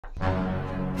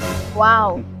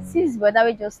Wow, see this brother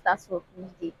we just start work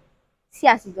day. See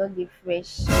as he just dey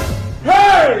fresh.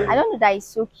 Hey! I don't know that he's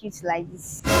so cute like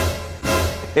this.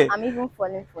 I'm even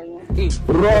falling for him.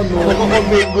 Run,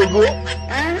 go.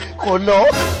 Kono.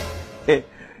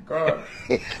 God.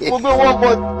 We'll go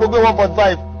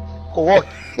 1.5. For what?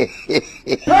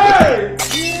 Hey!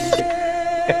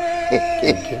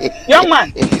 Young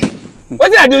man, what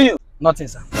did I do you? Nothing,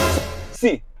 sir.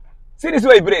 See this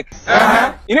way you break.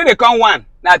 You know they come one,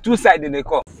 now two sides they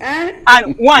come.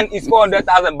 And one is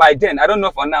 400,000 by then. I don't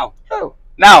know for now. Oh.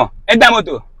 Now, enter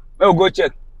motor. We'll go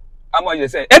check how much you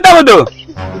say. Enter motor.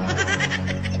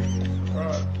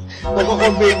 Go.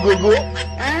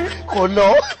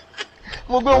 Kono.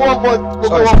 We'll go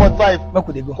 1.5. Where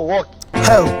could they go? For what?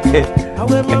 Hell.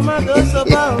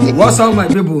 What's up, my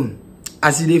people?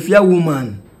 As you fear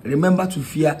woman, remember to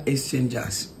fear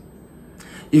exchangers.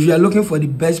 If you are looking for the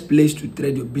best place to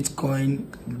trade your Bitcoin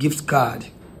gift card,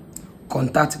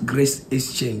 contact Grace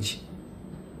Exchange.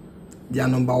 They are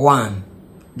number one.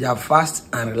 They are fast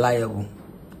and reliable.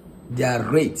 Their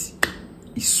rate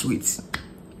is sweet.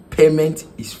 Payment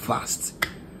is fast.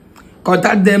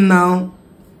 Contact them now.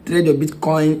 Trade your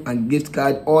Bitcoin and gift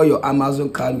card or your Amazon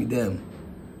card with them.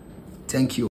 Thank you.